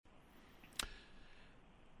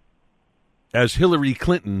As Hillary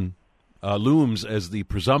Clinton looms as the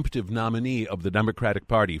presumptive nominee of the Democratic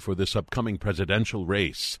Party for this upcoming presidential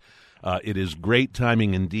race, it is great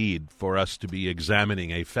timing indeed for us to be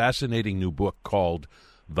examining a fascinating new book called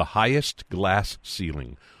The Highest Glass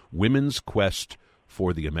Ceiling, Women's Quest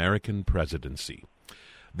for the American Presidency.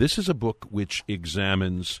 This is a book which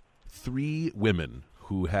examines 3 women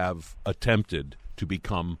who have attempted to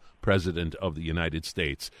become president of the United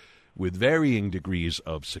States with varying degrees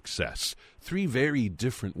of success. 3 very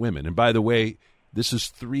different women. And by the way, this is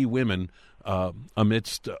 3 women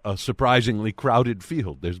amidst a surprisingly crowded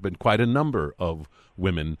field. There's been quite a number of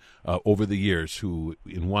women over the years who,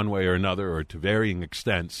 in one way or another, or to varying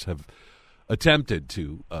extents, have attempted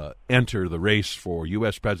to enter the race for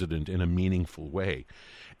U.S. president in a meaningful way.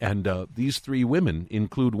 And these 3 women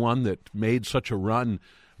include one that made such a run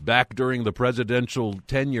back during the presidential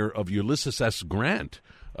tenure of Ulysses S. Grant,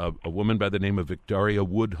 a woman by the name of Victoria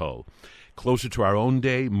Woodhull. Closer to our own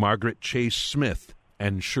day, Margaret Chase Smith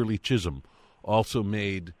and Shirley Chisholm also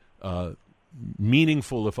made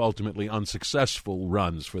meaningful, if ultimately unsuccessful,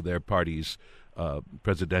 runs for their party's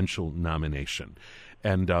presidential nomination.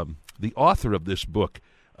 And the author of this book,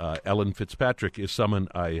 Ellen Fitzpatrick, is someone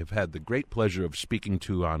I have had the great pleasure of speaking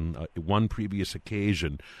to on one previous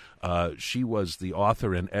occasion. She was the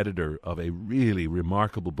author and editor of a really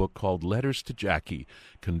remarkable book called Letters to Jackie,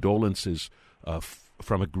 Condolences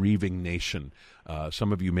from a Grieving Nation.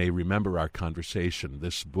 Some of you may remember our conversation.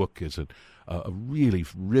 This book is a really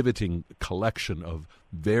riveting collection of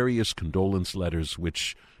various condolence letters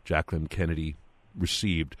which Jacqueline Kennedy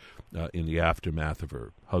received in the aftermath of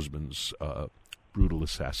her husband's brutal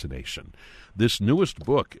assassination. This newest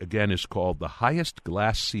book, again, is called The Highest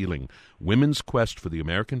Glass Ceiling, Women's Quest for the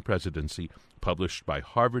American Presidency, published by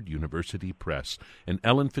Harvard University Press. And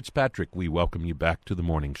Ellen Fitzpatrick, we welcome you back to the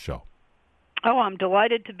morning show. Oh, I'm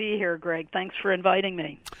delighted to be here, Greg. Thanks for inviting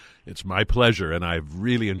me. It's my pleasure, and I've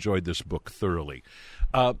really enjoyed this book thoroughly.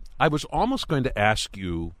 I was almost going to ask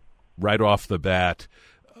you right off the bat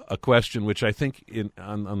a question which I think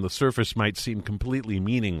on the surface might seem completely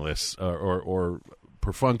meaningless or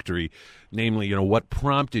perfunctory, namely, what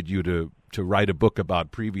prompted you to write a book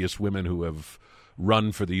about previous women who have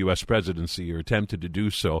run for the U.S. presidency or attempted to do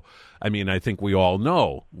so. I mean, I think we all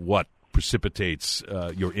know what precipitates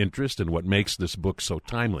your interest and what makes this book so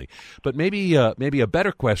timely. But maybe a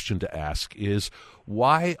better question to ask is,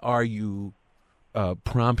 why are you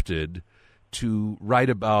prompted to write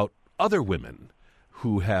about other women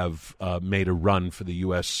who have made a run for the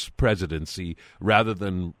U.S. presidency, rather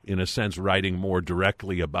than, in a sense, writing more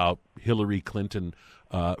directly about Hillary Clinton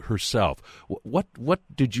herself? What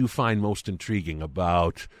did you find most intriguing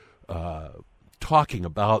about talking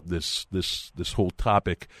about this whole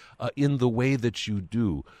topic in the way that you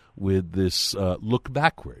do, with this look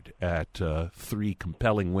backward at 3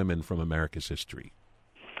 compelling women from America's history?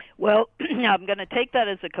 Well, I'm going to take that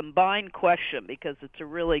as a combined question because it's a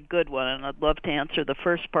really good one, and I'd love to answer the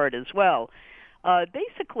first part as well.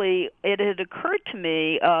 Basically, it had occurred to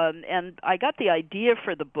me, and I got the idea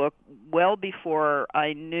for the book well before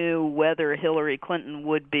I knew whether Hillary Clinton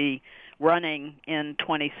would be running in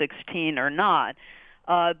 2016 or not.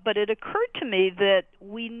 But it occurred to me that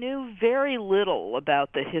we knew very little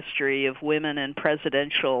about the history of women in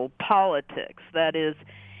presidential politics. That is,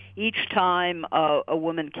 each time a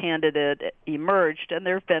woman candidate emerged, and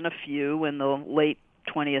there have been a few in the late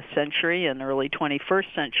 20th century and early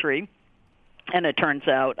 21st century, and it turns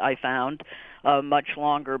out I found much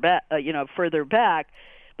longer back, further back.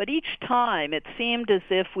 But each time it seemed as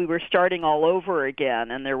if we were starting all over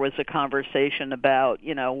again, and there was a conversation about,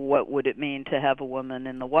 what would it mean to have a woman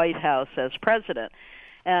in the White House as president.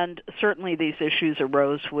 And certainly these issues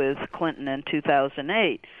arose with Clinton in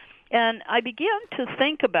 2008. And I began to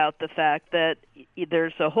think about the fact that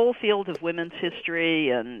there's a whole field of women's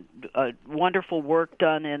history and wonderful work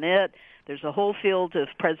done in it. There's a whole field of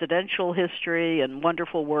presidential history and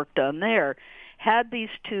wonderful work done there. Had these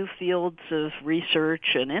 2 fields of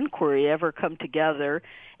research and inquiry ever come together?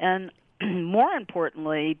 And more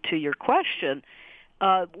importantly, to your question,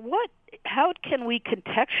 how can we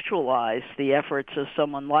contextualize the efforts of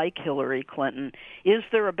someone like Hillary Clinton? Is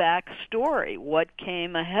there a backstory? What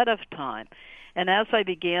came ahead of time? And as I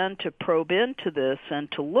began to probe into this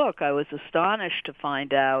and to look, I was astonished to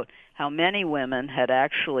find out how many women had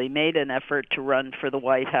actually made an effort to run for the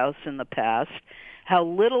White House in the past, how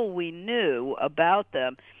little we knew about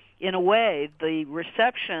them. In a way, the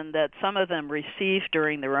reception that some of them received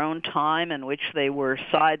during their own time, in which they were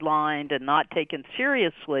sidelined and not taken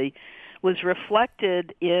seriously, was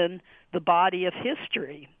reflected in the body of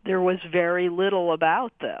history. There was very little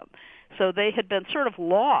about them. So they had been sort of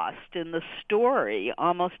lost in the story,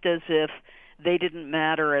 almost as if they didn't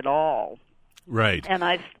matter at all. Right. And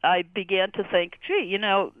I began to think, gee,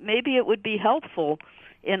 maybe it would be helpful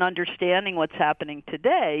in understanding what's happening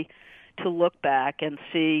today to look back and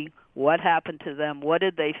see what happened to them, what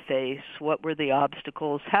did they face, what were the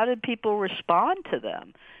obstacles, how did people respond to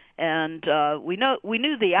them. And we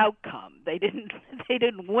knew the outcome. They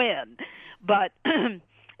didn't win, but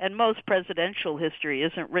and most presidential history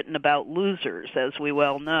isn't written about losers, as we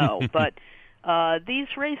well know. But these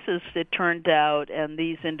races, it turned out, and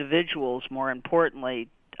these individuals, more importantly,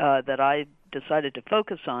 that I decided to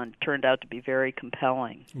focus on, turned out to be very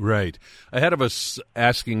compelling. Right. Ahead of us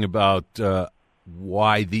asking about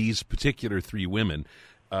why these particular three women,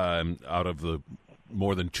 out of the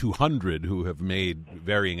more than 200 who have made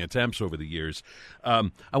varying attempts over the years, I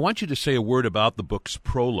want you to say a word about the book's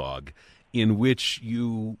prologue, in which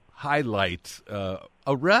you highlight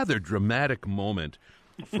a rather dramatic moment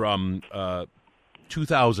from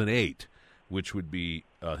 2008, which would be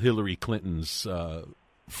Hillary Clinton's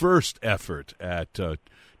first effort at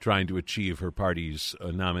trying to achieve her party's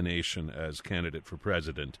nomination as candidate for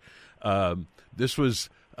president. This was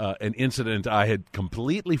an incident I had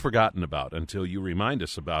completely forgotten about until you remind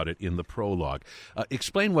us about it in the prologue.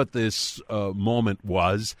 Explain what this moment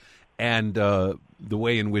was and the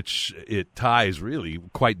way in which it ties really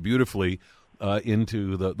quite beautifully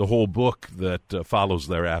into the whole book that follows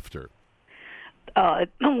thereafter.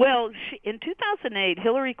 Well, in 2008,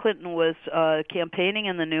 Hillary Clinton was campaigning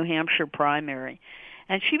in the New Hampshire primary,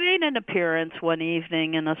 and she made an appearance one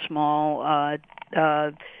evening in a small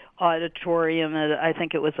auditorium. I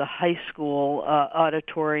think it was a high school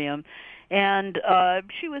auditorium, and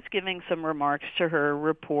she was giving some remarks to her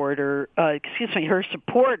her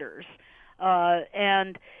supporters,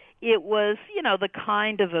 and it was, the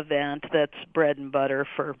kind of event that's bread and butter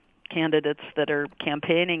for candidates that are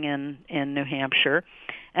campaigning in New Hampshire.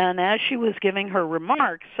 And as she was giving her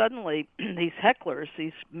remarks, suddenly these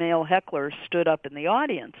male hecklers, stood up in the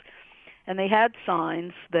audience, and they had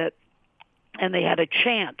signs and they had a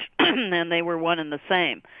chant, and they were one and the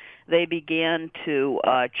same. They began to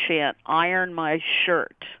chant, "Iron my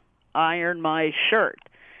shirt, iron my shirt."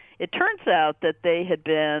 It turns out that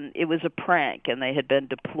it was a prank, and they had been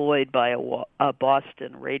deployed by a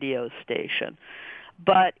Boston radio station.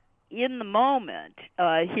 But in the moment,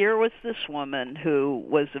 here was this woman who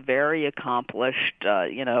was a very accomplished,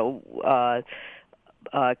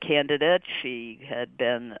 candidate. She had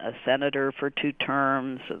been a senator for 2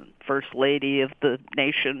 terms, and first lady of the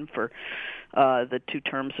nation for the 2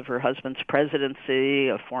 terms of her husband's presidency,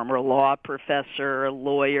 a former law professor, a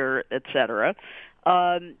lawyer, etc.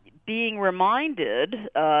 Being reminded,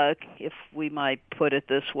 if we might put it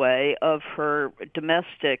this way, of her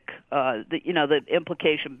domestic, the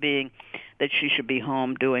implication being that she should be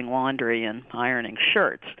home doing laundry and ironing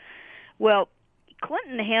shirts. Well,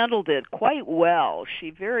 Clinton handled it quite well.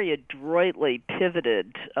 She very adroitly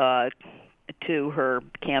pivoted to her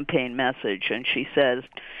campaign message, and she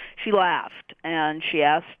laughed, and she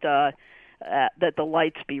asked that the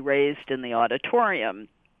lights be raised in the auditorium.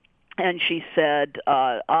 And she said,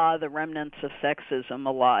 the remnants of sexism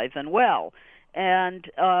alive and well. And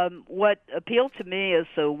what appealed to me as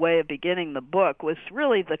a way of beginning the book was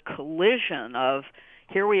really the collision of,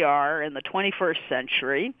 here we are in the 21st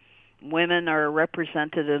century, women are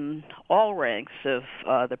represented in all ranks of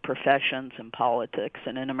the professions in politics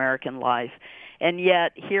and in American life, and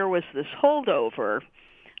yet here was this holdover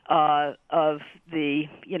of the,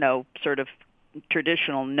 sort of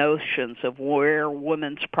traditional notions of where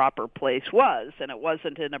women's proper place was, and it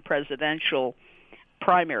wasn't in a presidential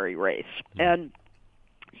primary race. And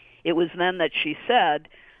it was then that she said,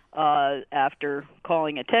 after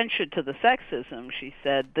calling attention to the sexism, she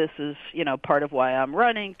said, this is, part of why I'm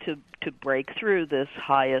running, to break through this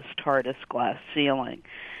highest, hardest glass ceiling.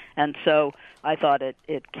 And so I thought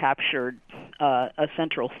it captured a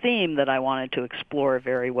central theme that I wanted to explore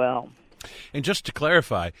very well. And just to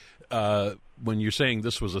clarify, when you're saying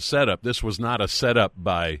this was a setup, this was not a setup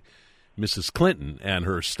by Mrs. Clinton and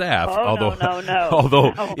her staff.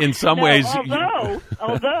 Although in some ways...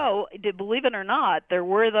 Although, believe it or not, there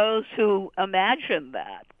were those who imagined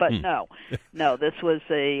that. But no, this was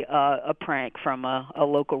a prank from a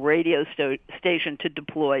local radio station to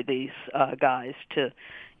deploy these guys to,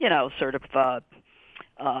 sort of,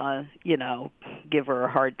 give her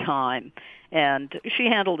a hard time. And she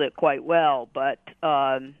handled it quite well, but...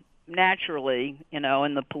 naturally, in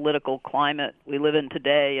the political climate we live in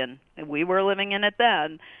today, and we were living in it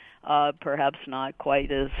then, perhaps not quite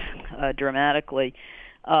as dramatically,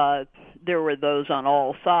 there were those on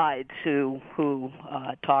all sides who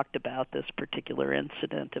talked about this particular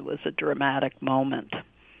incident. It was a dramatic moment.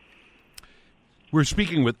 We're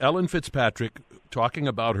speaking with Ellen Fitzpatrick, talking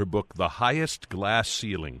about her book, The Highest Glass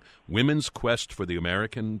Ceiling, Women's Quest for the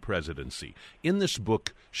American Presidency. In this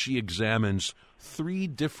book, she examines three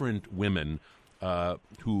different women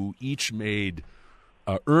who each made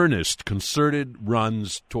earnest, concerted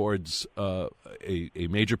runs towards a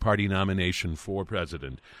major party nomination for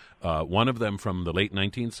president. One of them from the late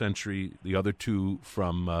 19th century, the other two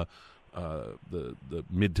from the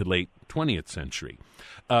mid to late 20th century.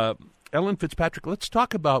 Ellen Fitzpatrick, let's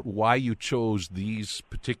talk about why you chose these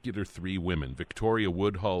particular three women, Victoria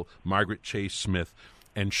Woodhull, Margaret Chase Smith,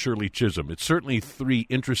 and Shirley Chisholm. It's certainly three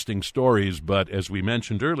interesting stories, but as we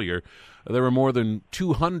mentioned earlier, there are more than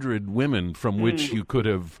 200 women from which you could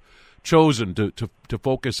have chosen to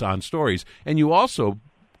focus on stories. And you also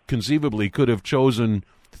conceivably could have chosen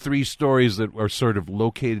three stories that are sort of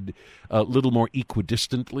located a little more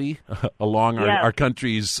equidistantly along our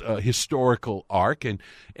country's historical arc, and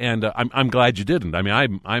I'm glad you didn't. I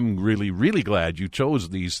mean, I'm really glad you chose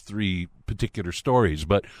these three particular stories.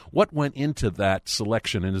 But what went into that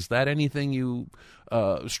selection, and is that anything you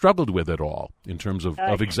struggled with at all in terms of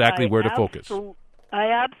exactly where to focus? I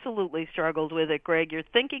absolutely struggled with it, Greg. You're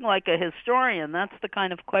thinking like a historian. That's the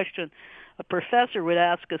kind of question a professor would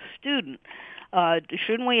ask a student.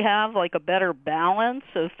 Shouldn't we have like a better balance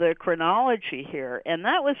of the chronology here? And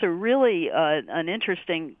that was a really an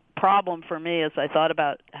interesting problem for me as I thought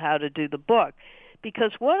about how to do the book,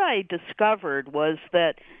 because what I discovered was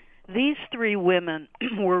that these three women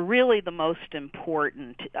were really the most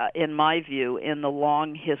important, in my view, in the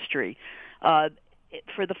long history,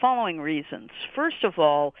 for the following reasons. First of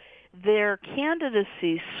all, their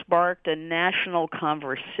candidacy sparked a national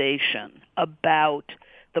conversation about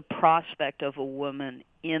the prospect of a woman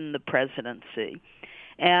in the presidency.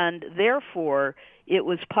 And therefore, it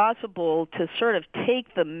was possible to sort of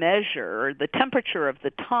take the measure, or the temperature of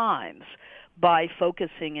the times, by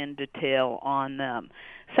focusing in detail on them.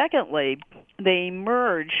 Secondly, they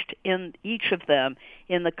emerged in each of them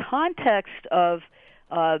in the context of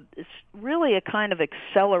really a kind of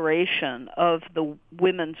acceleration of the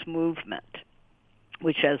women's movement,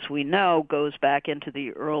 which, as we know, goes back into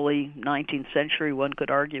the early 19th century, one could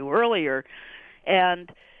argue earlier.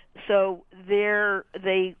 And so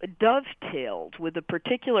they dovetailed with a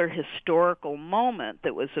particular historical moment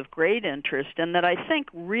that was of great interest and that I think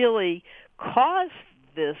really caused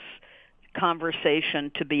this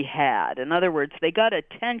conversation to be had. In other words, they got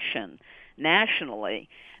attention nationally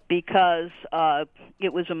because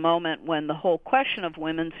it was a moment when the whole question of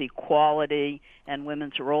women's equality and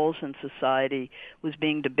women's roles in society was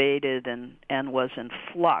being debated and was in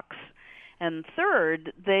flux. And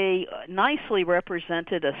third, they nicely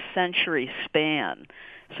represented a century span.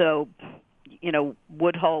 So,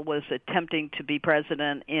 Woodhull was attempting to be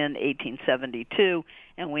president in 1872,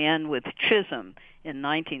 and we end with Chisholm in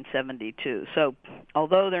 1972. So,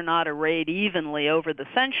 although they're not arrayed evenly over the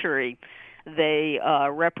century, they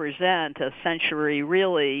represent a century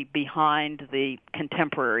really behind the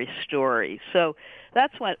contemporary story. So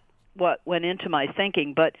that's what went into my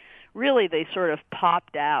thinking. But really, they sort of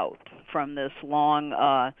popped out from this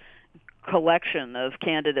long collection of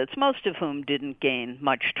candidates, most of whom didn't gain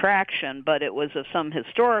much traction, but it was of some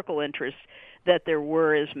historical interest that there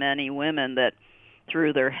were as many women that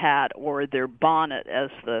threw their hat or their bonnet, as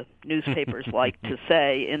the newspapers like to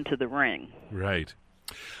say, into the ring. Right.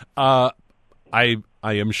 I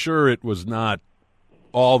am sure it was not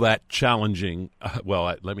all that challenging.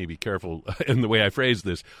 Let me be careful in the way I phrase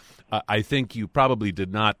this. I think you probably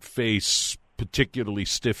did not face particularly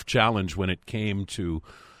stiff challenge when it came to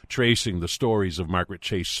tracing the stories of Margaret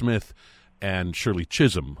Chase Smith and Shirley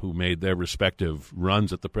Chisholm, who made their respective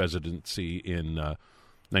runs at the presidency in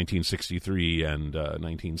 1963 and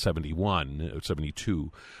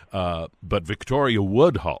 1972. But Victoria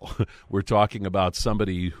Woodhull, we're talking about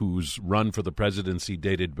somebody whose run for the presidency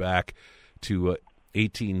dated back to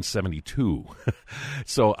 1872.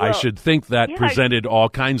 So I should think that presented all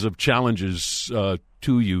kinds of challenges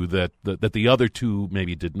to you that the other two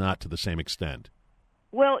maybe did not to the same extent.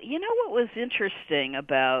 Well, what was interesting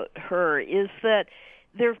about her is that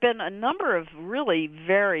there have been a number of really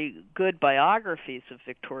very good biographies of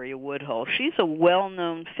Victoria Woodhull. She's a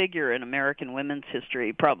well-known figure in American women's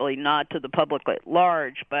history, probably not to the public at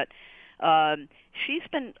large, but she's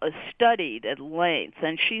been studied at length,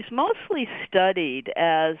 and she's mostly studied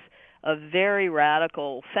as a very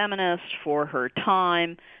radical feminist for her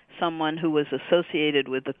time, someone who was associated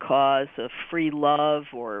with the cause of free love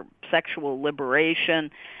or sexual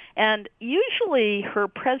liberation. And usually her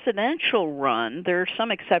presidential run, there are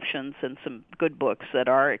some exceptions and some good books that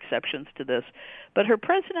are exceptions to this, but her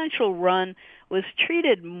presidential run was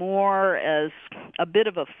treated more as a bit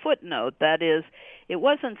of a footnote. That is, it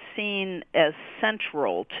wasn't seen as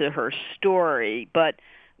central to her story, but,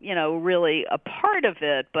 really a part of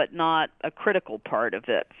it, but not a critical part of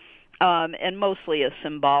it, and mostly a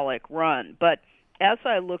symbolic run. But as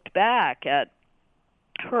I looked back at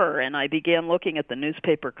her and I began looking at the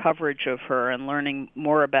newspaper coverage of her and learning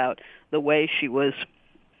more about the way she was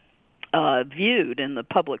viewed in the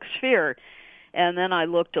public sphere, and then I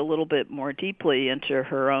looked a little bit more deeply into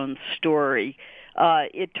her own story,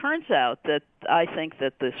 it turns out that I think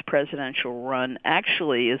that this presidential run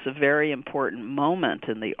actually is a very important moment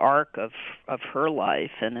in the arc of her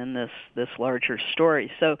life and in this larger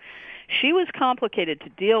story. So she was complicated to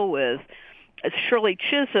deal with. Shirley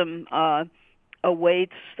Chisholm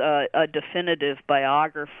awaits a definitive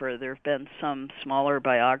biographer. There have been some smaller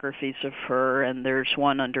biographies of her, and there's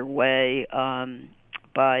one underway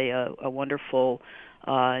by a wonderful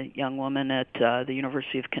young woman at the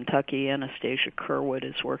University of Kentucky. Anastasia Kerwood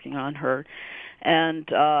is working on her. And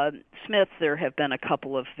Smith, there have been a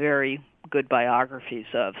couple of very good biographies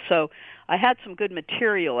of. So I had some good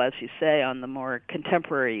material, as you say, on the more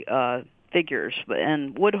contemporary figures,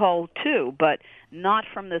 and Woodhull too, but not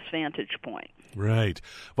from this vantage point. Right.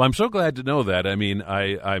 Well, I'm so glad to know that. I mean,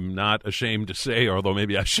 I'm not ashamed to say, although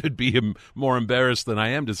maybe I should be more embarrassed than I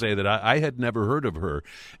am to say, that I had never heard of her.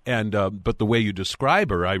 And but the way you describe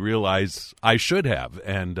her, I realize I should have.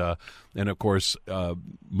 And of course,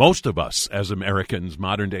 most of us as Americans,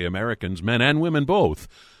 modern-day Americans, men and women both,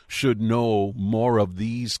 should know more of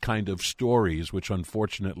these kind of stories, which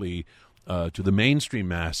unfortunately to the mainstream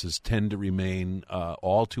masses tend to remain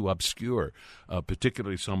all too obscure,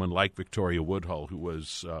 particularly someone like Victoria Woodhull, who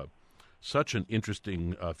was such an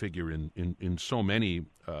interesting figure in so many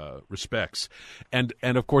respects. And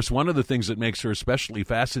of course, one of the things that makes her especially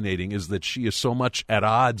fascinating is that she is so much at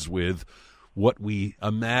odds with what we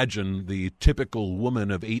imagine the typical woman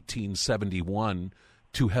of 1871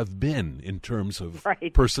 to have been in terms of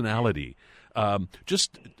personality.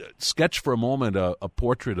 Just sketch for a moment a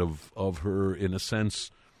portrait of her, in a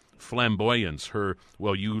sense, flamboyance, her,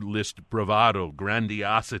 well, you list bravado,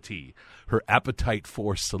 grandiosity, her appetite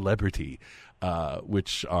for celebrity,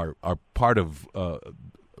 which are part of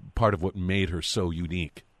what made her so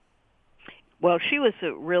unique. Well, she was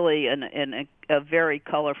really a very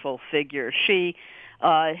colorful figure. She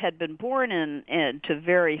had been born into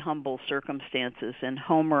very humble circumstances in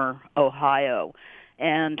Homer, Ohio.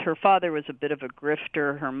 And her father was a bit of a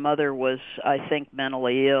grifter. Her mother was, I think,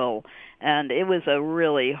 mentally ill. And it was a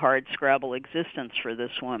really hard-scrabble existence for this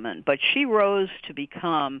woman. But she rose to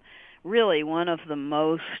become really one of the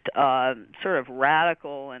most sort of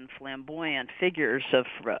radical and flamboyant figures of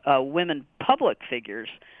women public figures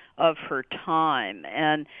of her time.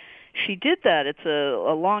 And she did that. It's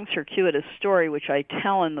a long, circuitous story, which I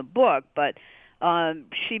tell in the book, but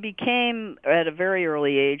she became, at a very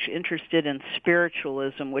early age, interested in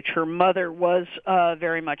spiritualism, which her mother was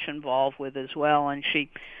very much involved with as well. And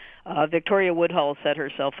Victoria Woodhull set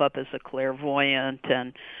herself up as a clairvoyant,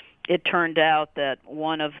 and it turned out that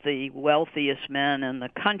one of the wealthiest men in the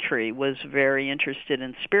country was very interested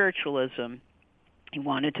in spiritualism. He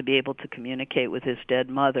wanted to be able to communicate with his dead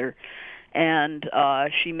mother, and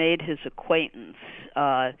she made his acquaintance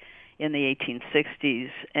in the 1860s,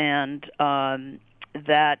 and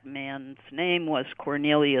that man's name was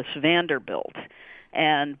Cornelius Vanderbilt.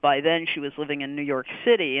 And by then she was living in New York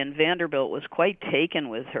City, and Vanderbilt was quite taken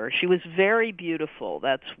with her. She was very beautiful,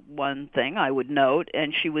 that's one thing I would note,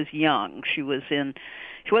 and she was young. She wasn't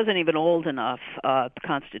even old enough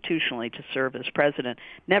constitutionally to serve as president,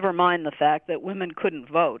 never mind the fact that women couldn't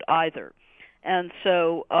vote either. And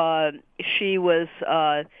so she was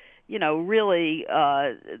really,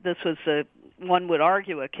 this was one would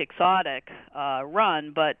argue, a quixotic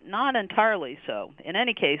run, but not entirely so. In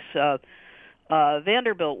any case,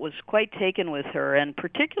 Vanderbilt was quite taken with her, and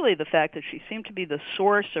particularly the fact that she seemed to be the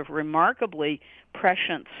source of remarkably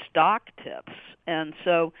prescient stock tips. And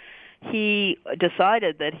so he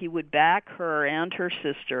decided that he would back her and her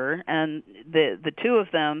sister, and the two of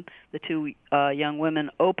them, the two young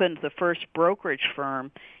women, opened the first brokerage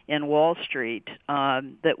firm in Wall Street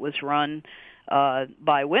that was run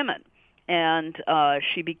by women. And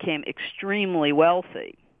she became extremely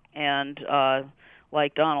wealthy, and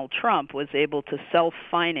like Donald Trump, was able to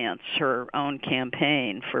self-finance her own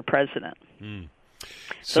campaign for president.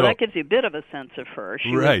 So that gives you a bit of a sense of her.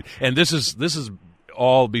 Right, and this is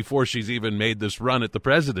all before she's even made this run at the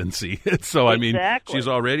presidency. So, I mean, she's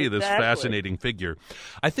already this fascinating figure.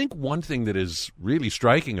 I think one thing that is really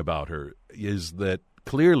striking about her is that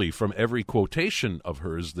clearly from every quotation of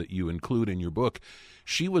hers that you include in your book,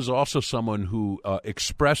 she was also someone who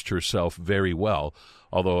expressed herself very well,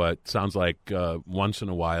 although it sounds like once in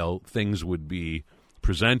a while things would be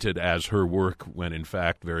presented as her work when, in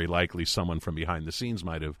fact, very likely someone from behind the scenes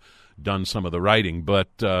might have done some of the writing. But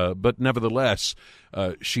nevertheless,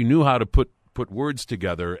 she knew how to put words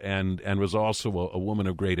together and was also a woman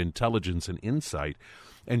of great intelligence and insight.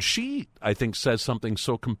 And she, I think, says something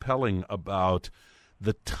so compelling about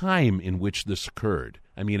the time in which this occurred.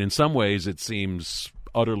 I mean, in some ways, it seems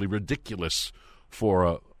utterly ridiculous for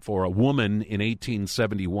a woman in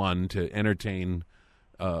 1871 to entertain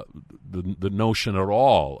the notion at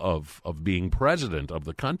all of being president of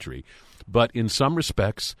the country. But in some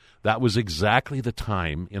respects, that was exactly the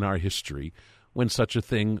time in our history when such a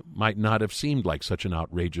thing might not have seemed like such an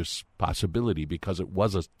outrageous possibility, because it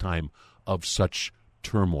was a time of such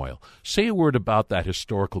turmoil. Say a word about that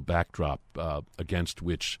historical backdrop against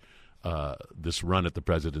which this run at the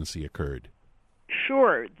presidency occurred.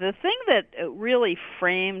 Sure. The thing that really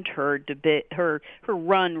framed her debate, her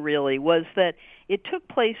run really, was that it took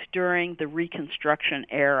place during the Reconstruction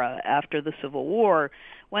era after the Civil War,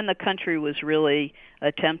 when the country was really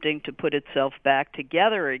attempting to put itself back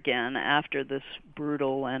together again after this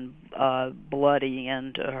brutal and bloody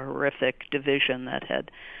and horrific division that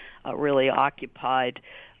had really occupied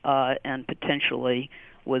and potentially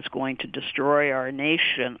was going to destroy our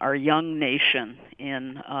nation, our young nation,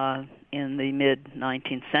 in the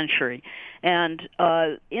mid-19th century. And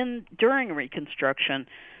during Reconstruction,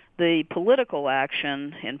 the political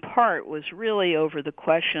action, in part, was really over the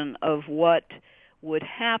question of what would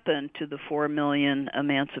happen to the 4 million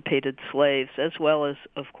emancipated slaves, as well as,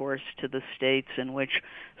 of course, to the states in which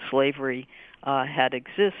slavery had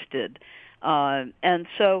existed. And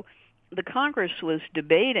so the Congress was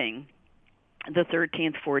debating the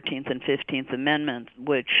 13th, 14th, and 15th Amendment,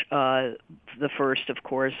 which the first, of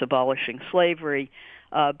course, abolishing slavery,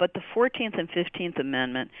 but the 14th and 15th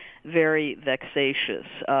Amendment, very vexatious.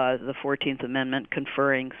 The 14th Amendment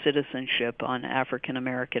conferring citizenship on African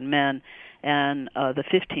American men, and the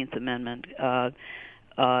 15th Amendment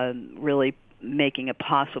really making it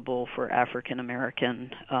possible for African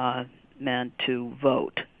American men to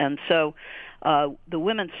vote. And so the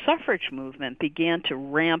women's suffrage movement began to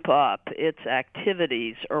ramp up its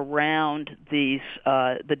activities around the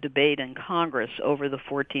debate in Congress over the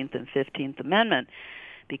 14th and 15th Amendment,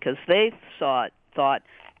 because they thought,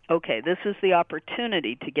 okay, this is the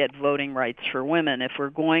opportunity to get voting rights for women. If we're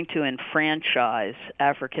going to enfranchise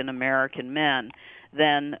African American men,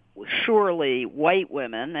 then surely white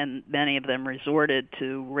women, and many of them resorted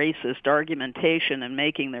to racist argumentation in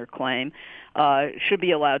making their claim, should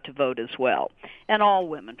be allowed to vote as well. And all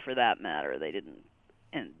women, for that matter. They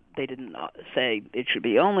didn't say it should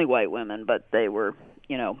be only white women, but they were,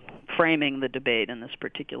 framing the debate in this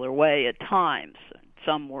particular way at times.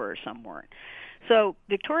 Some were, some weren't. So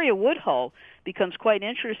Victoria Woodhull becomes quite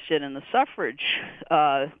interested in the suffrage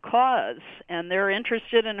cause, and they're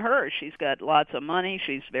interested in her. She's got lots of money.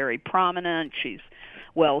 She's very prominent. She's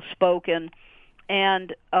well-spoken.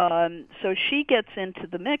 And so she gets into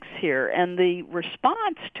the mix here. And the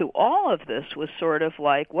response to all of this was sort of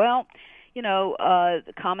like, well,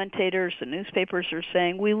 the commentators, the newspapers are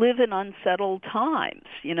saying, we live in unsettled times.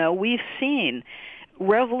 We've seen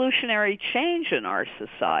revolutionary change in our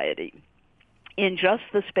society in just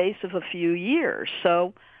the space of a few years.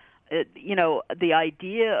 So, the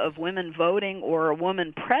idea of women voting or a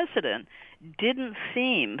woman president didn't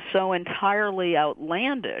seem so entirely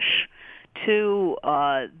outlandish to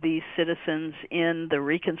these citizens in the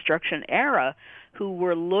Reconstruction era who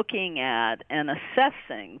were looking at and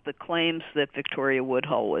assessing the claims that Victoria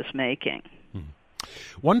Woodhull was making.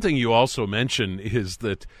 One thing you also mention is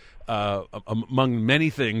that among many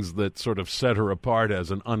things that sort of set her apart as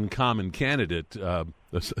an uncommon candidate,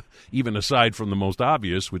 even aside from the most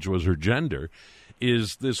obvious, which was her gender,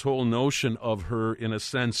 is this whole notion of her, in a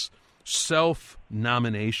sense,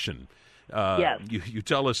 self-nomination. Yes. You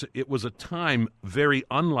tell us it was a time very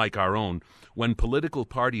unlike our own, when political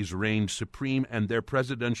parties reigned supreme and their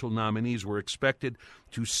presidential nominees were expected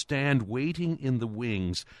to stand waiting in the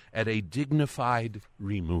wings at a dignified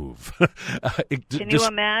remove. Can you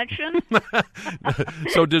imagine?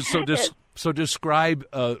 So describe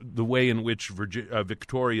the way in which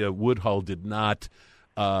Victoria Woodhull did not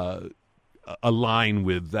align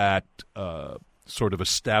with that sort of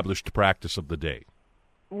established practice of the day.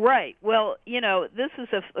 Right. Well, this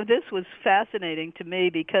was fascinating to me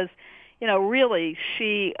because, really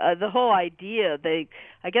the whole idea,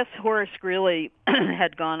 I guess Horace Greeley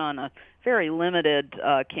had gone on a very limited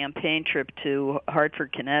campaign trip to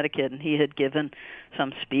Hartford, Connecticut, and he had given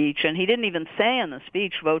some speech, and he didn't even say in the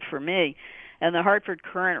speech, "Vote for me." And the Hartford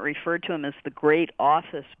Courant referred to him as the great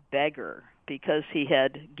office beggar because he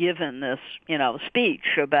had given this,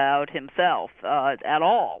 speech about himself at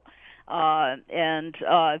all.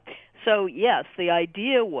 So, yes, the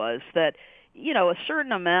idea was that, a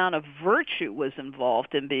certain amount of virtue was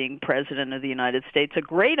involved in being president of the United States, a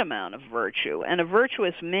great amount of virtue. And a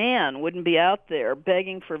virtuous man wouldn't be out there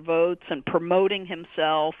begging for votes and promoting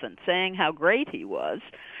himself and saying how great he was.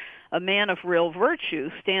 A man of real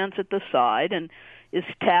virtue stands at the side and is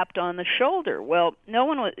tapped on the shoulder. Well,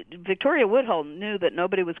 Victoria Woodhull knew that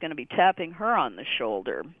nobody was going to be tapping her on the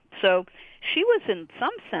shoulder. So she was, in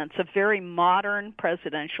some sense, a very modern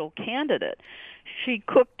presidential candidate. She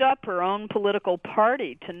cooked up her own political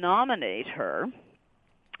party to nominate her,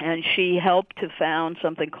 and she helped to found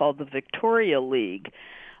something called the Victoria League,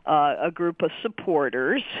 a group of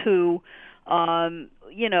supporters who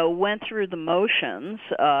went through the motions.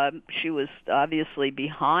 She was obviously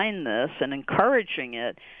behind this and encouraging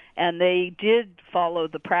it, and they did follow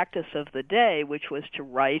the practice of the day, which was to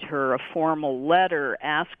write her a formal letter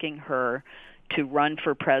asking her to run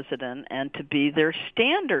for president and to be their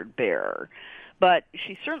standard bearer. But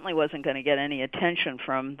she certainly wasn't going to get any attention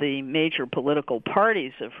from the major political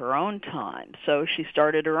parties of her own time, so she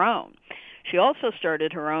started her own. She also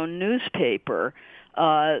started her own newspaper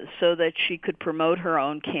so that she could promote her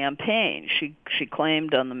own campaign. She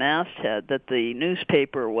claimed on the masthead that the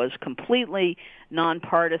newspaper was completely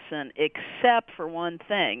nonpartisan except for one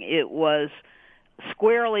thing. It was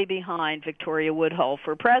squarely behind Victoria Woodhull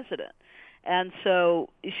for president. And so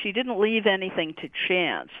she didn't leave anything to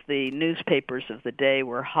chance. The newspapers of the day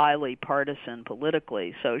were highly partisan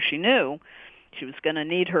politically, so she knew she was going to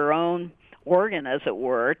need her own organ, as it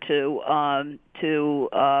were, to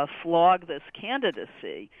flog this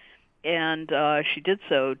candidacy, and she did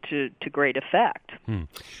so to great effect.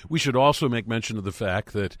 We should also make mention of the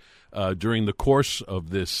fact that during the course of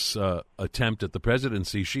this attempt at the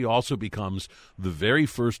presidency, she also becomes the very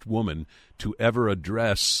first woman to ever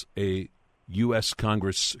address a U.S.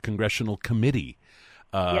 Congressional committee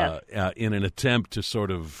in an attempt to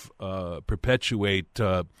sort of perpetuate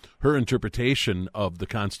her interpretation of the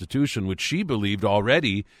Constitution, which she believed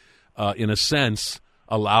already, in a sense,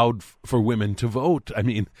 allowed for women to vote. I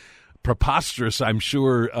mean, preposterous, I'm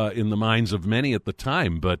sure, in the minds of many at the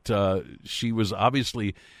time, but she was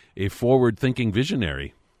obviously a forward-thinking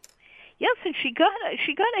visionary. Yes, and she got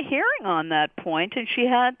a hearing on that point, and she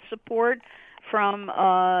had support from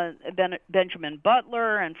Benjamin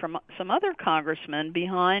Butler and from some other congressmen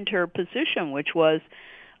behind her position, which was,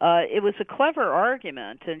 it was a clever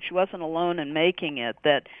argument, and she wasn't alone in making it,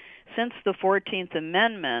 that since the 14th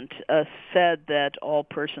Amendment said that all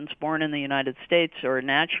persons born in the United States or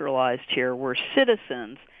naturalized here were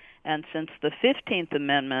citizens, and since the 15th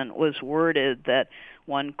Amendment was worded that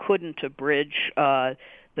one couldn't abridge the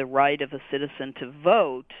right of a citizen to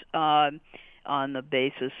vote, on the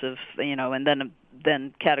basis of, and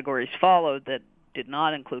then categories followed that did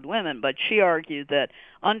not include women. But she argued that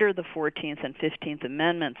under the 14th and 15th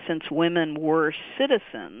Amendments, since women were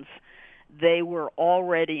citizens, they were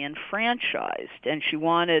already enfranchised, and she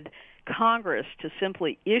wanted Congress to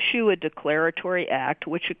simply issue a declaratory act,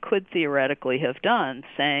 which it could theoretically have done,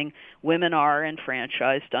 saying women are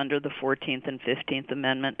enfranchised under the 14th and 15th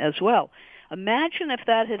Amendment as well. Imagine if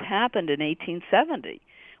that had happened in 1870.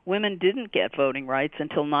 Women didn't get voting rights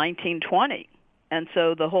until 1920, and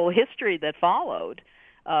so the whole history that followed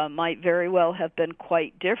might very well have been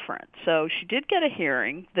quite different. So she did get a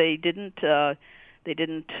hearing. They didn't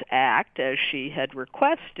act as she had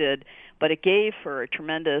requested, but it gave her a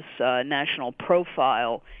tremendous national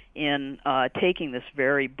profile in taking this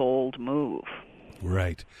very bold move.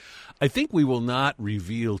 Right. I think we will not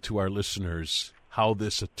reveal to our listeners how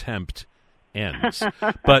this attempt ends.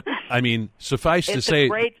 But I mean, suffice to say, it's a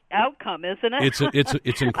great outcome, isn't it?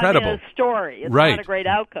 It's incredible. I mean, a story. It's right. Not a great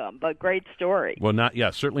outcome, but great story. Well,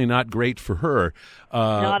 certainly not great for her.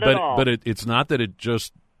 Not at all. But it's not that it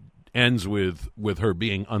just ends with her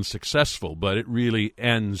being unsuccessful, but it really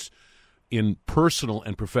ends in personal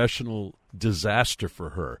and professional disaster for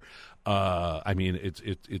her. I mean,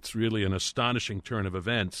 it's really an astonishing turn of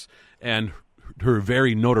events, and her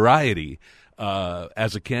very notoriety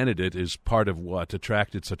as a candidate is part of what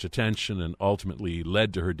attracted such attention and ultimately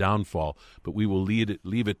led to her downfall. But we will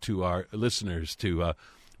leave it to our listeners to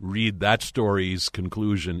read that story's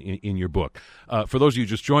conclusion in your book. For those of you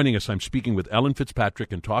just joining us, I'm speaking with Ellen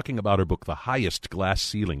Fitzpatrick and talking about her book, The Highest Glass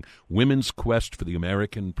Ceiling, Women's Quest for the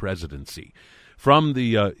American Presidency. From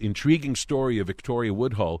the intriguing story of Victoria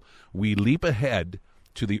Woodhull, we leap ahead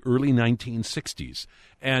to the early 1960s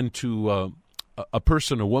and to a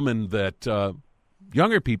woman that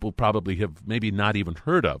younger people probably have maybe not even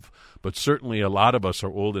heard of, but certainly a lot of us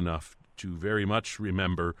are old enough to very much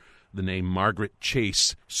remember the name Margaret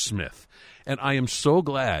Chase Smith. And I am so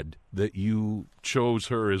glad that you chose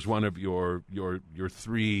her as one of your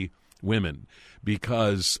three women,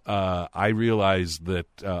 because I realized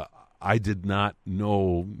that I did not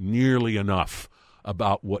know nearly enough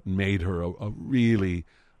about what made her a really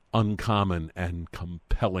uncommon and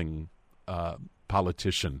compelling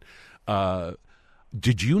politician.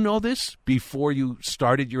 Did you know this before you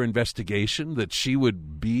started your investigation, that she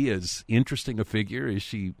would be as interesting a figure as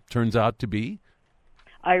she turns out to be?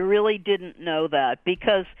 I really didn't know that,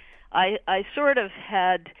 because I sort of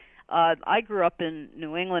had, I grew up in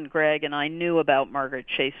New England, Greg, and I knew about Margaret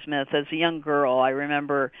Chase Smith. As a young girl, I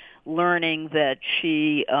remember learning that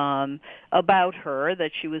about her,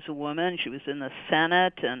 that she was a woman, she was in the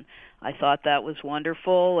Senate, and I thought that was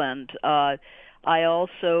wonderful. And I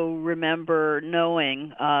also remember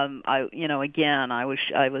knowing, I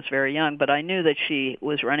was very young, but I knew that she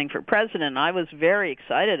was running for president. I was very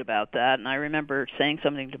excited about that, and I remember saying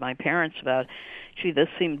something to my parents about, gee, this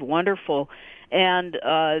seemed wonderful. And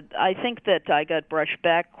I think that I got brushed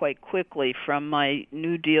back quite quickly from my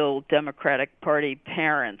New Deal Democratic Party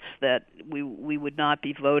parents, that we would not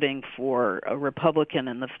be voting for a Republican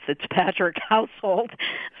in the Fitzpatrick household.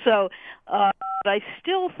 So I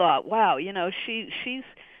still thought, wow,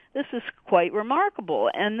 this is quite remarkable.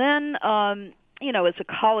 And then, as a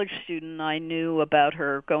college student, I knew about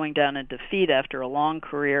her going down in defeat after a long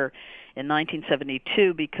career in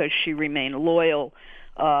 1972 because she remained loyal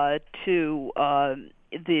to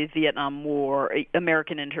the Vietnam War,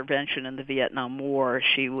 American intervention in the Vietnam War.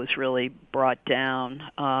 She was really brought down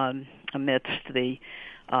amidst the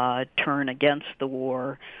turn against the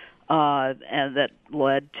war, and that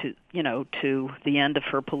led to the end of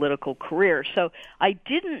her political career. So I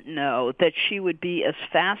didn't know that she would be as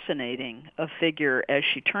fascinating a figure as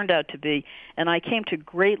she turned out to be, and I came to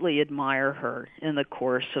greatly admire her in the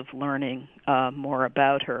course of learning more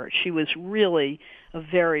about her. She was really a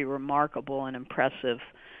very remarkable and impressive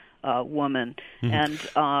woman, and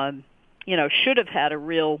should have had a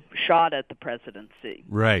real shot at the presidency.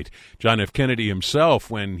 Right. John F. Kennedy himself,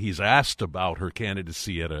 when he's asked about her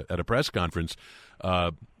candidacy at a press conference,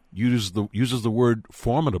 uses the word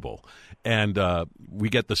formidable. And we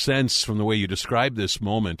get the sense from the way you describe this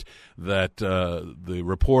moment that the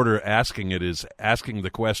reporter asking it is asking the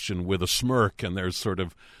question with a smirk, and there's sort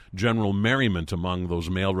of general merriment among those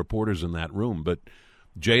male reporters in that room. But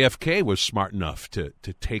JFK was smart enough to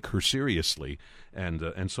take her seriously,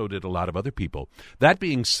 and so did a lot of other people. That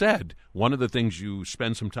being said, one of the things you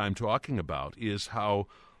spend some time talking about is how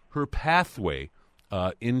her pathway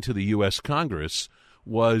into the U.S. Congress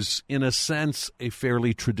was, in a sense, a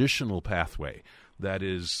fairly traditional pathway. That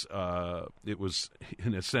is, it was,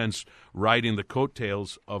 in a sense, riding the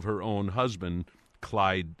coattails of her own husband,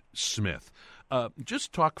 Clyde Smith.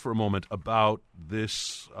 Just talk for a moment about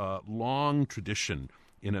this long tradition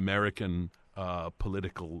in American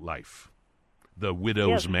political life, the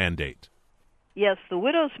widow's mandate. Yes, the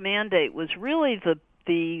widow's mandate was really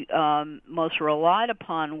the most relied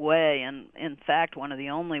upon way, and in fact one of the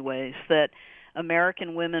only ways that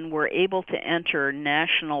American women were able to enter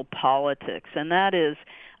national politics, and that is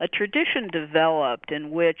a tradition developed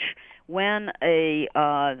in which when a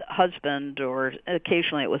husband, or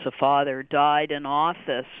occasionally it was a father, died in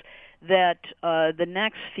office, that the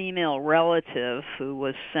next female relative who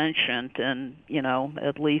was sentient and,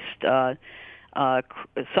 at least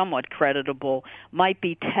somewhat creditable, might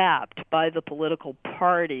be tapped by the political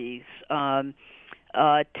parties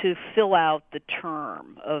to fill out the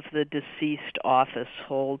term of the deceased office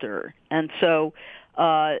holder. And so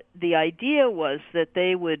the idea was that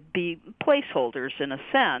they would be placeholders in a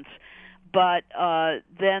sense, but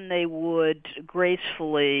then they would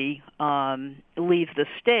gracefully leave the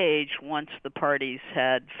stage once the parties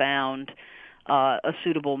had found a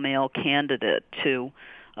suitable male candidate to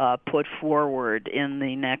put forward in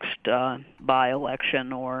the next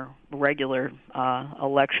by-election or regular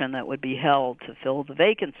election that would be held to fill the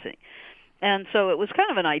vacancy. And so it was kind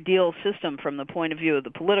of an ideal system from the point of view of the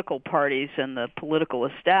political parties and the political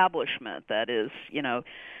establishment. That is,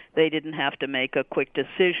 they didn't have to make a quick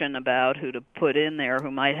decision about who to put in there who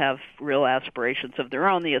might have real aspirations of their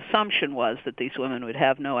own. The assumption was that these women would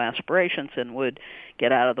have no aspirations and would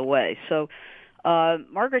get out of the way. So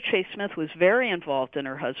Margaret Chase Smith was very involved in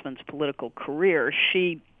her husband's political career.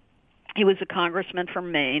 He was a congressman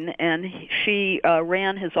from Maine, and she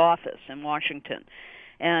ran his office in Washington.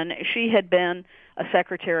 And she had been a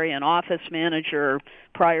secretary and office manager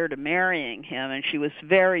prior to marrying him, and she was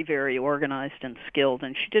very, very organized and skilled,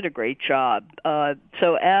 and she did a great job.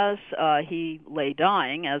 So as he lay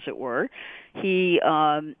dying, as it were, he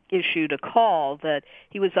issued a call that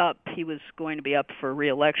he was going to be up for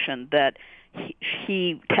re-election, that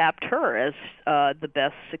he tapped her as the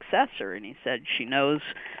best successor, and he said, she knows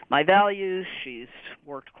my values, she's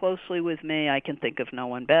worked closely with me, I can think of no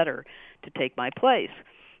one better to take my place.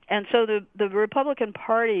 And so the Republican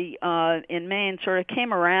Party in Maine sort of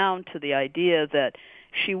came around to the idea that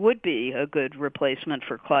she would be a good replacement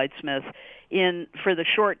for Clyde Smith for the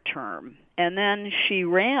short term. And then she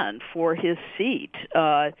ran for his seat.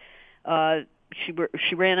 She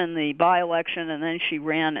ran in the by-election, and then she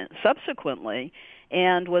ran subsequently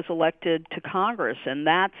and was elected to Congress, and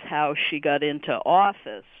that's how she got into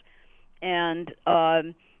office. And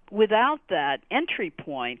without that entry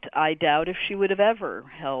point, I doubt if she would have ever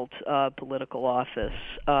held political office.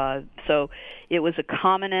 So it was a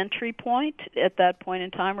common entry point at that point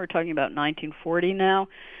in time. We're talking about 1940 now,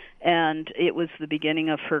 and it was the beginning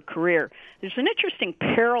of her career. There's an interesting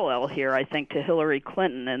parallel here, I think, to Hillary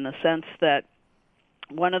Clinton in the sense that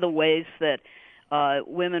one of the ways that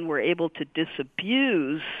women were able to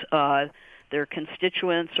disabuse their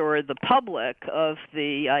constituents or the public of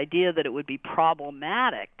the idea that it would be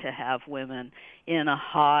problematic to have women in a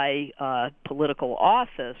high political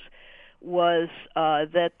office was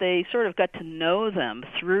that they sort of got to know them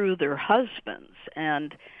through their husbands.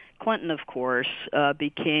 And Clinton, of course,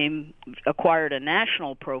 acquired a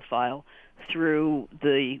national profile through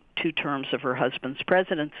the 2 terms of her husband's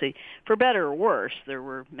presidency. For better or worse, there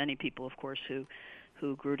were many people, of course, who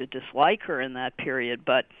grew to dislike her in that period,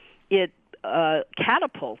 but it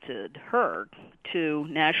catapulted her to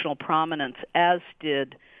national prominence, as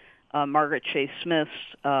did Margaret Chase Smith's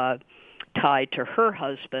tie to her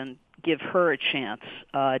husband, give her a chance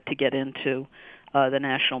to get into the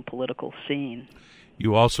national political scene.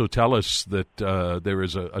 You also tell us that there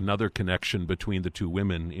is another connection between the two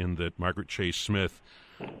women in that Margaret Chase Smith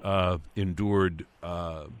endured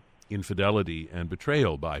infidelity and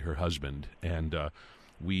betrayal by her husband, and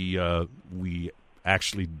we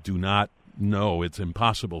actually do not know, it's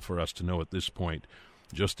impossible for us to know at this point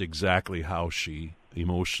just exactly how she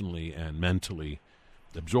emotionally and mentally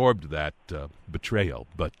absorbed that betrayal,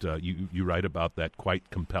 but you write about that quite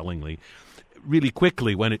compellingly. Really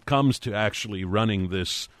quickly, when it comes to actually running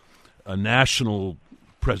this national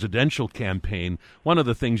presidential campaign, one of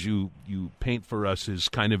the things you paint for us is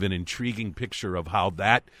kind of an intriguing picture of how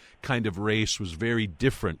that kind of race was very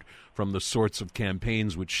different from the sorts of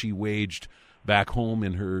campaigns which she waged back home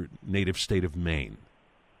in her native state of Maine.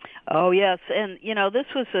 Oh, yes. And, this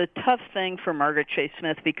was a tough thing for Margaret Chase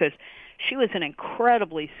Smith because she was an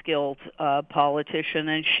incredibly skilled politician,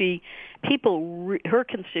 and her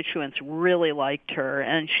constituents really liked her,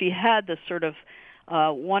 and she had this sort of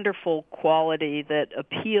wonderful quality that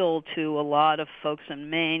appealed to a lot of folks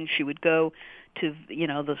in Maine. She would go to,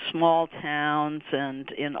 the small towns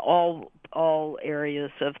and in all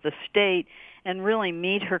areas of the state and really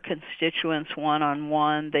meet her constituents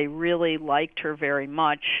one-on-one. They really liked her very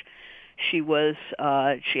much. She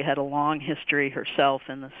had a long history herself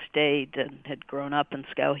in the state and had grown up in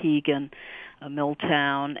Skowhegan, a mill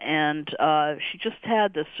town, and she just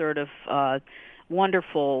had this sort of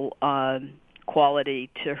wonderful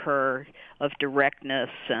quality to her of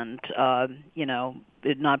directness and,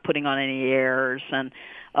 not putting on any airs. And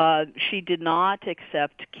she did not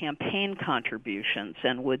accept campaign contributions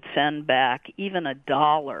and would send back even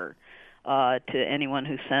 $1 to anyone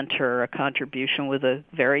who sent her a contribution with a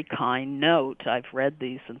very kind note. I've read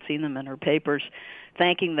these and seen them in her papers,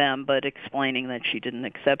 thanking them but explaining that she didn't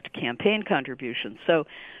accept campaign contributions. So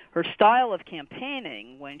her style of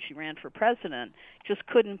campaigning when she ran for president just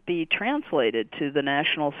couldn't be translated to the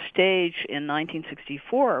national stage in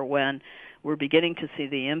 1964 when we're beginning to see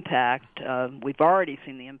the impact. We've already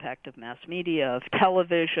seen the impact of mass media, of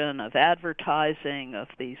television, of advertising, of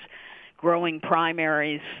these growing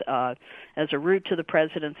primaries as a route to the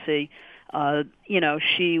presidency.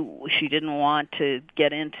 She didn't want to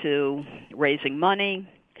get into raising money.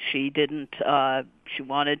 She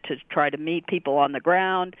wanted to try to meet people on the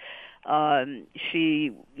ground.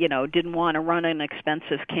 She, didn't want to run an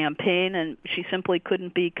expensive campaign, and she simply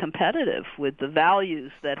couldn't be competitive with the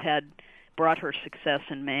values that had brought her success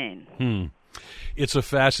in Maine. It's a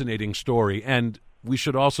fascinating story, and we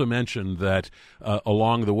should also mention that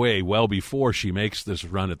along the way, well before she makes this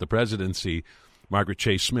run at the presidency, Margaret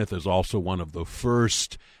Chase Smith is also one of the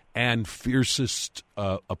first and fiercest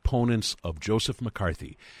opponents of Joseph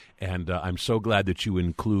McCarthy. And I'm so glad that you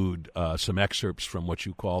include some excerpts from what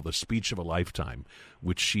you call the speech of a lifetime,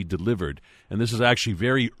 which she delivered. And this is actually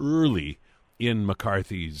very early in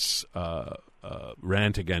McCarthy's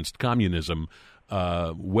rant against communism,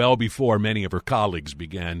 well before many of her colleagues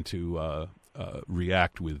began to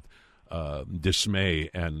react with dismay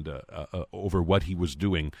and over what he was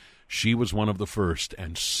doing. She was one of the first,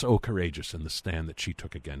 and so courageous in the stand that she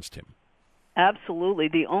took against him. Absolutely.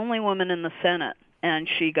 The only woman in the Senate. And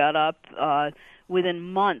she got up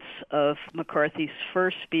within months of McCarthy's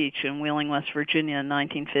first speech in Wheeling, West Virginia in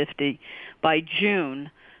 1950. By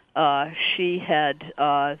June, she had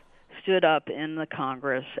stood up in the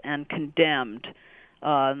Congress and condemned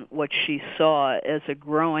what she saw as a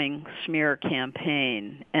growing smear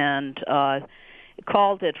campaign, and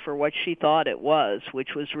called it for what she thought it was,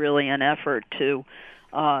 which was really an effort to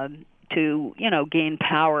gain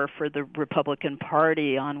power for the Republican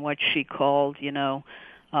Party on what she called,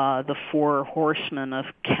 the four horsemen of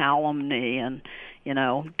calumny, and,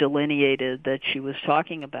 delineated that she was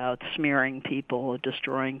talking about smearing people,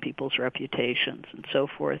 destroying people's reputations, and so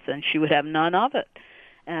forth, and she would have none of it.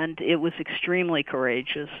 And it was extremely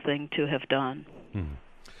courageous thing to have done.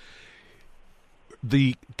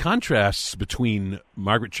 The contrasts between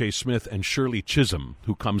Margaret Chase Smith and Shirley Chisholm,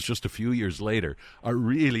 who comes just a few years later, are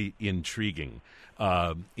really intriguing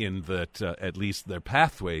in that at least their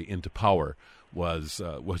pathway into power was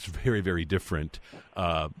very, very different.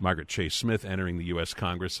 Margaret Chase Smith entering the U.S.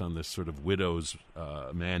 Congress on this sort of widow's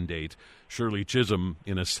mandate. Shirley Chisholm,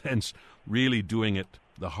 in a sense, really doing it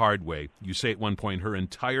the hard way. You say at one point her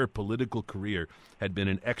entire political career had been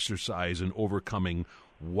an exercise in overcoming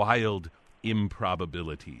wild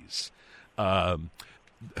improbabilities.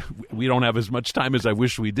 We don't have as much time as I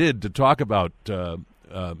wish we did to talk about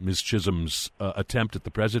Ms. Chisholm's attempt at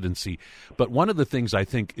the presidency, but one of the things I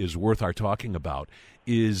think is worth our talking about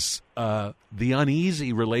is the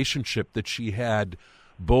uneasy relationship that she had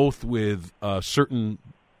both with certain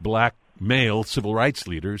black male civil rights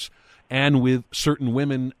leaders and with certain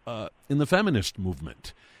women in the feminist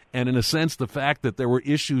movement. And in a sense, the fact that there were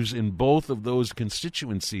issues in both of those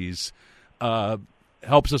constituencies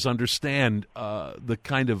helps us understand the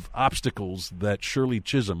kind of obstacles that Shirley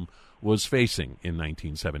Chisholm was facing in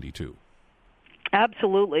 1972.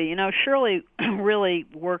 Absolutely. Shirley really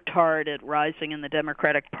worked hard at rising in the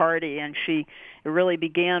Democratic Party, and it really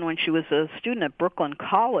began when she was a student at Brooklyn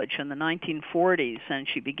College in the 1940s, and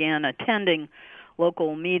she began attending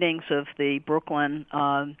local meetings of the Brooklyn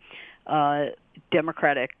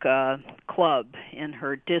Democratic Club in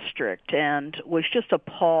her district, and was just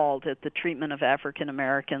appalled at the treatment of African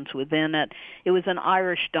Americans within it. It was an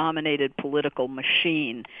Irish-dominated political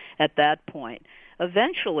machine at that point.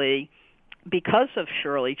 Eventually, because of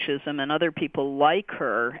Shirley Chisholm and other people like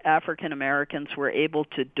her, African Americans were able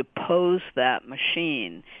to depose that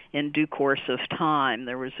machine in due course of time.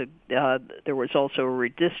 There was also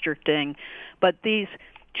redistricting, but these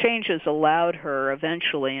changes allowed her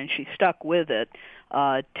eventually, and she stuck with it,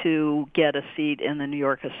 to get a seat in the New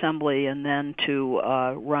York Assembly and then to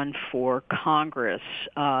run for Congress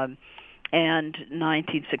in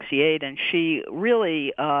 1968. And she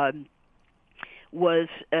really was,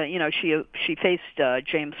 she faced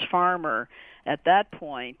James Farmer at that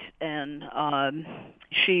point, and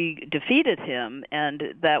she defeated him,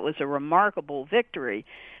 and that was a remarkable victory,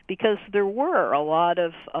 because there were a lot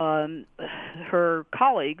of her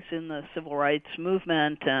colleagues in the civil rights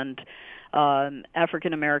movement and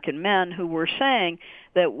African American men who were saying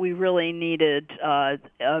that we really needed a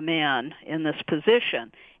man in this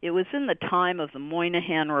position. It was in the time of the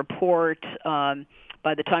Moynihan Report,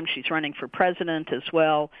 by the time she's running for president as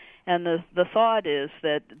well, and the thought is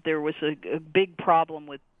that there was a big problem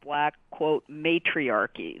with black, quote,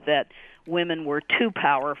 matriarchy, that women were too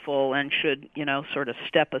powerful and should, sort of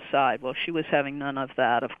step aside. Well, she was having none of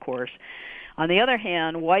that, of course. On the other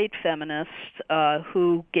hand, white feminists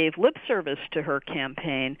who gave lip service to her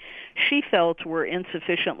campaign, she felt were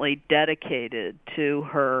insufficiently dedicated to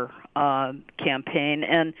her campaign.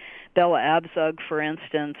 And Bella Abzug, for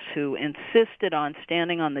instance, who insisted on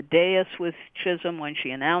standing on the dais with Chisholm when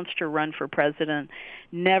she announced her run for president,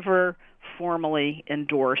 never formally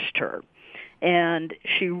endorsed her. And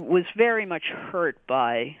she was very much hurt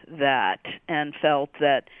by that and felt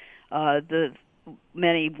that the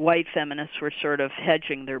many white feminists were sort of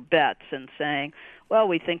hedging their bets and saying, well,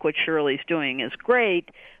 we think what Shirley's doing is great,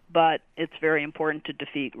 but it's very important to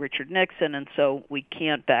defeat Richard Nixon, and so we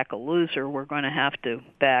can't back a loser. We're going to have to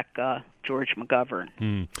back George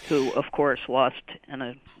McGovern, who, of course, lost in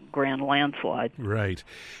a grand landslide. Right.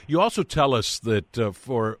 You also tell us that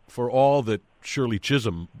for all that Shirley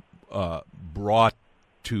Chisholm brought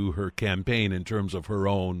to her campaign in terms of her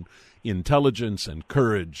own intelligence and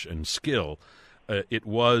courage and skill, it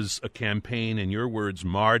was a campaign, in your words,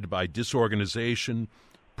 marred by disorganization,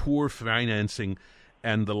 poor financing,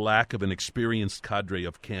 and the lack of an experienced cadre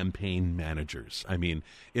of campaign managers. I mean,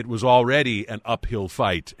 it was already an uphill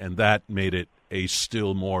fight, and that made it a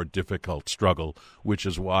still more difficult struggle, which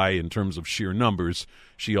is why, in terms of sheer numbers,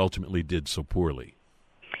 she ultimately did so poorly.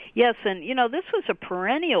 Yes, and, this was a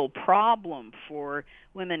perennial problem for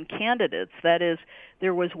women candidates. That is,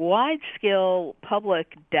 there was wide-scale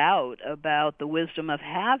public doubt about the wisdom of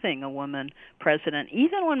having a woman president,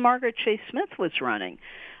 even when Margaret Chase Smith was running.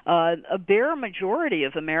 A bare majority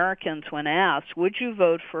of Americans, when asked, would you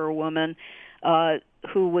vote for a woman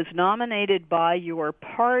who was nominated by your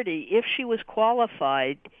party if she was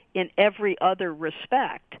qualified in every other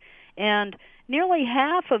respect? And nearly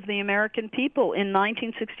half of the American people in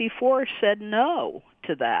 1964 said no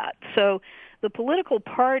to that. So the political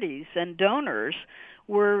parties and donors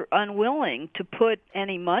were unwilling to put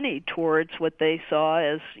any money towards what they saw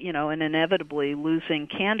as, an inevitably losing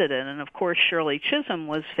candidate. And, of course, Shirley Chisholm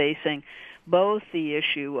was facing both the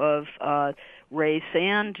issue of race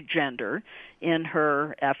and gender in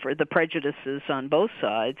her effort, the prejudices on both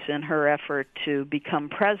sides, in her effort to become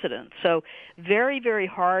president. So very, very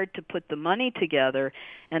hard to put the money together.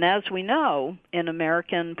 And as we know, in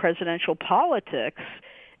American presidential politics,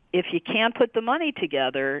 if you can't put the money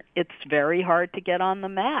together, it's very hard to get on the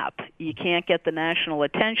map. You can't get the national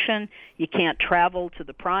attention. You can't travel to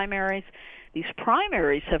the primaries. These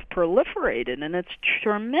primaries have proliferated, and it's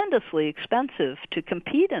tremendously expensive to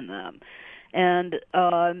compete in them. And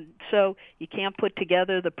so you can't put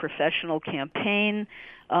together the professional campaign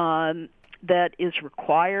that is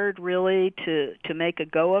required, really, to make a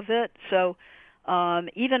go of it. So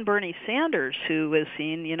even Bernie Sanders, who is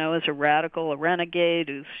seen, as a radical, a renegade,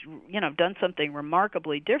 who's, done something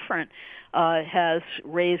remarkably different, has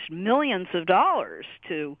raised millions of dollars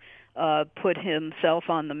to put himself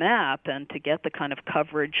on the map and to get the kind of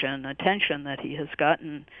coverage and attention that he has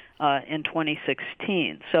gotten in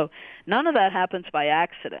 2016. So none of that happens by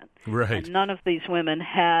accident. Right. And none of these women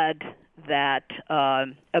had that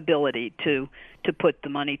ability to put the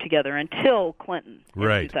money together until Clinton in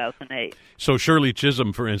 2008. So Shirley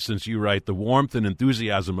Chisholm, for instance, you write, the warmth and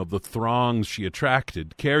enthusiasm of the throngs she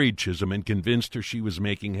attracted carried Chisholm and convinced her she was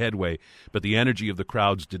making headway, but the energy of the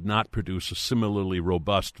crowds did not produce a similarly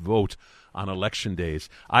robust vote on election days.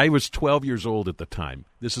 I was 12 years old at the time.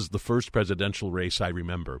 This is the first presidential race I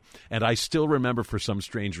remember. And I still remember, for some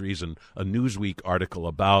strange reason, a Newsweek article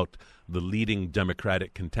about the leading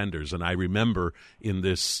Democratic contenders. And I remember in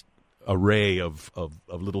this array of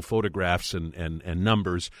little photographs and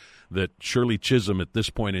numbers that Shirley Chisholm, at this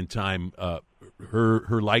point in time,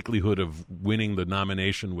 her likelihood of winning the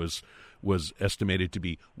nomination was estimated to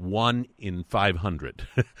be 1 in 500.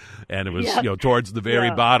 And it was, towards the very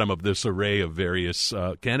bottom of this array of various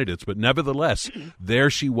candidates. But nevertheless, there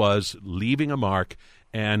she was, leaving a mark,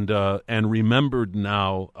 and remembered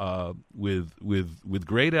now with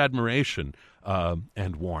great admiration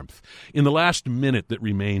and warmth. In the last minute that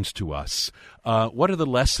remains to us, what are the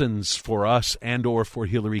lessons for us and or for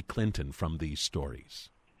Hillary Clinton from these stories?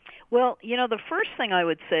 Well, the first thing I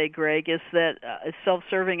would say, Greg, is that, as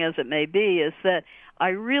self-serving as it may be, is that I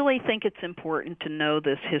really think it's important to know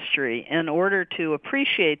this history in order to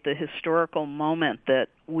appreciate the historical moment that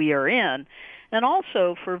we are in, and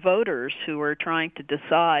also for voters who are trying to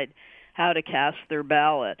decide how to cast their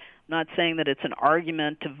ballot. I'm not saying that it's an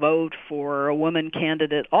argument to vote for a woman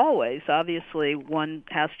candidate always. Obviously, one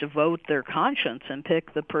has to vote their conscience and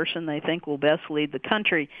pick the person they think will best lead the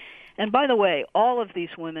country. And by the way, all of these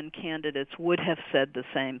women candidates would have said the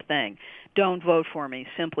same thing. Don't vote for me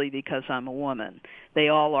simply because I'm a woman. They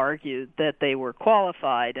all argued that they were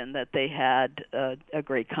qualified and that they had a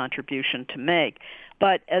great contribution to make.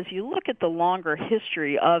 But as you look at the longer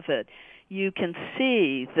history of it, you can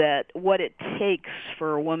see that what it takes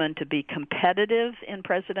for a woman to be competitive in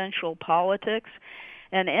presidential politics.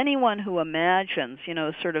 And anyone who imagines,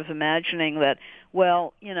 sort of imagining that,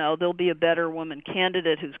 well, there'll be a better woman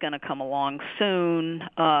candidate who's going to come along soon,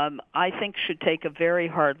 I think should take a very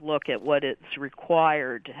hard look at what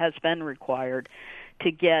has been required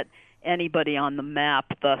to get anybody on the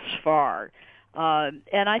map thus far.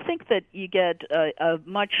 And I think that you get a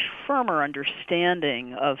much firmer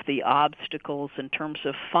understanding of the obstacles in terms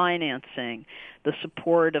of financing, the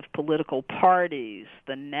support of political parties,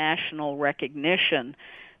 the national recognition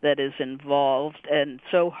that is involved and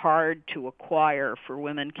so hard to acquire for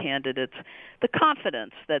women candidates, the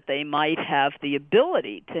confidence that they might have the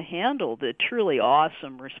ability to handle the truly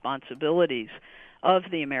awesome responsibilities of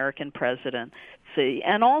the American presidency,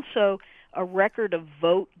 and also a record of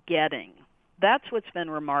vote getting. That's what's been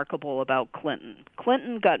remarkable about Clinton.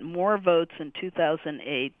 Clinton got more votes in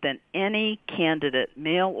 2008 than any candidate,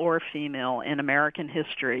 male or female, in American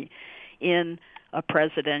history in a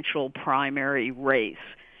presidential primary race.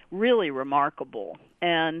 Really remarkable,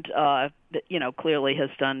 and clearly has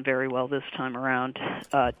done very well this time around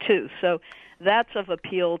too. So that's of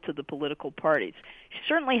appeal to the political parties. She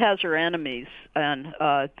certainly has her enemies, and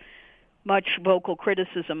much vocal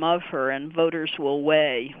criticism of her, and voters will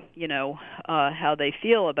weigh, how they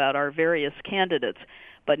feel about our various candidates.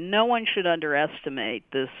 But no one should underestimate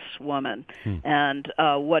this woman and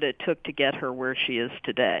what it took to get her where she is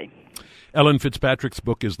today. Ellen Fitzpatrick's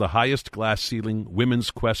book is The Highest Glass Ceiling,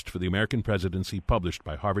 Women's Quest for the American Presidency, published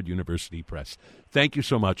by Harvard University Press. Thank you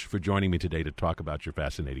so much for joining me today to talk about your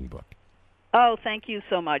fascinating book. Oh, thank you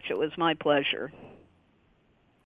so much. It was my pleasure.